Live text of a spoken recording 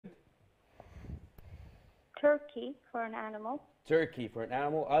turkey for an animal. Turkey for an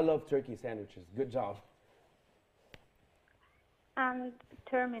animal. I love turkey sandwiches. Good job. And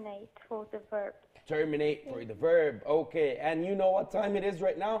terminate for the verb. Terminate for the verb. Okay, and you know what time it is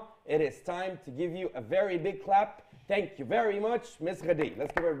right now? It is time to give you a very big clap. Thank you very much, Miss Ghadi.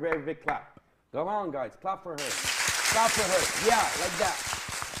 Let's give her a very big clap. Come on, guys. Clap for her. Clap for her. Yeah, like that.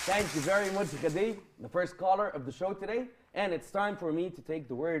 Thank you very much, Ghadi, the first caller of the show today. And it's time for me to take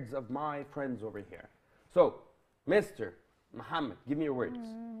the words of my friends over here. So, Mr. Muhammad, give me your words.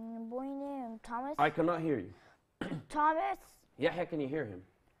 Boy name Thomas. I cannot hear you. Thomas. Yahya, can you hear him?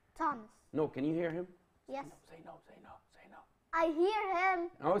 Thomas. No, can you hear him? Yes. Say no, say no, say no. I hear him.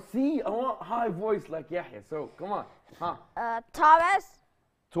 Oh, see, I want high voice like Yahya. So, come on. Huh? Thomas.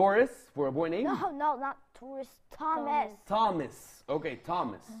 Taurus for a boy name? No, not tourist. Thomas. Thomas. Okay,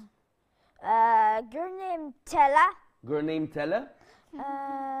 Thomas. Girl named Tella. Girl named Tella.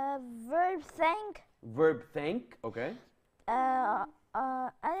 Verb thank. Verb thank. Okay.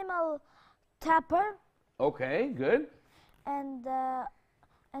 Animal tapper. Okay, good. And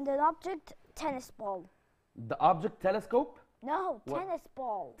an object tennis ball. The object telescope? No, What? tennis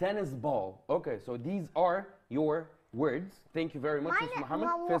ball. Tennis ball. Okay, so these are your words. Thank you very much, Mr. Muhammad.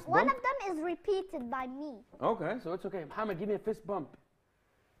 Fist one bump. of them is repeated by me. Okay, so it's okay. Muhammad, give me a fist bump.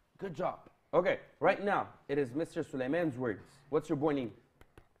 Good job. Okay, right now, it is Mr. Sulaiman's words. What's your boy name?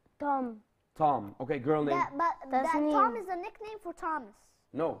 Tom. Tom. Okay, girl name? That Tom is a nickname for Thomas.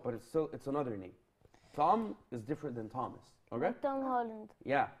 No, but it's another name. Tom is different than Thomas. Okay? Like Tom Holland.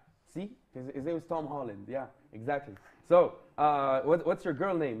 Yeah. See? His name is Tom Holland. Yeah, exactly. So, what's your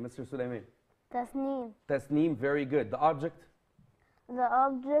girl name, Mr. Sulaiman? Tasneem. Tasneem, very good. The object? The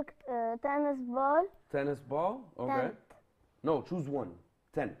object, tennis ball. Tennis ball. Okay. Tent. No, choose one.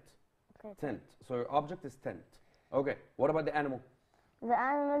 Tent. Okay. Tent. So your object is tent. Okay. What about the animal? The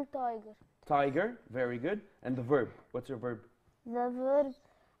animal tiger. Tiger. Very good. And the verb? What's your verb? The verb,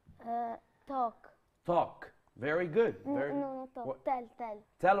 talk. Talk. Very good. Very No, talk. What? Tell.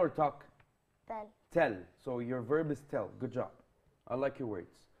 Tell or talk? Tell. Tell. So your verb is tell. Good job. I like your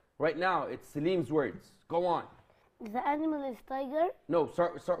words. Right now, it's Salim's words. Go on. The animal is tiger. No,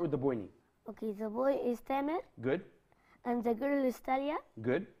 start with the boy name. Okay, the boy is Tamer. Good. And the girl is Talia.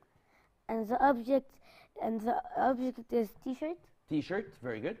 Good. And the object is t-shirt. T-shirt.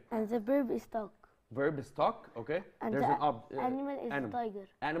 Very good. And the verb is talk. Verb is talk. Okay. And There's the animal is tiger.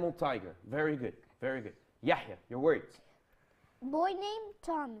 Animal tiger. Very good. Very good. Yahya, your words. Boy named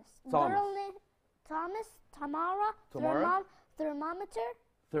Thomas. Thomas. Girl named Thomas. Tamara. Tamara. Thermometer.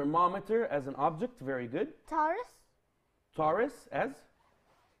 Thermometer as an object. Very good. Taurus. Taurus as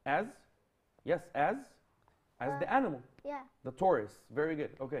the animal. Yeah. The Taurus. Very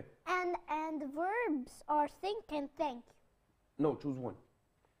good. Okay. And the verbs are think and thank. No, choose one.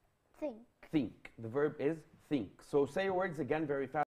 Think. Think. The verb is think. So say your words again very fast.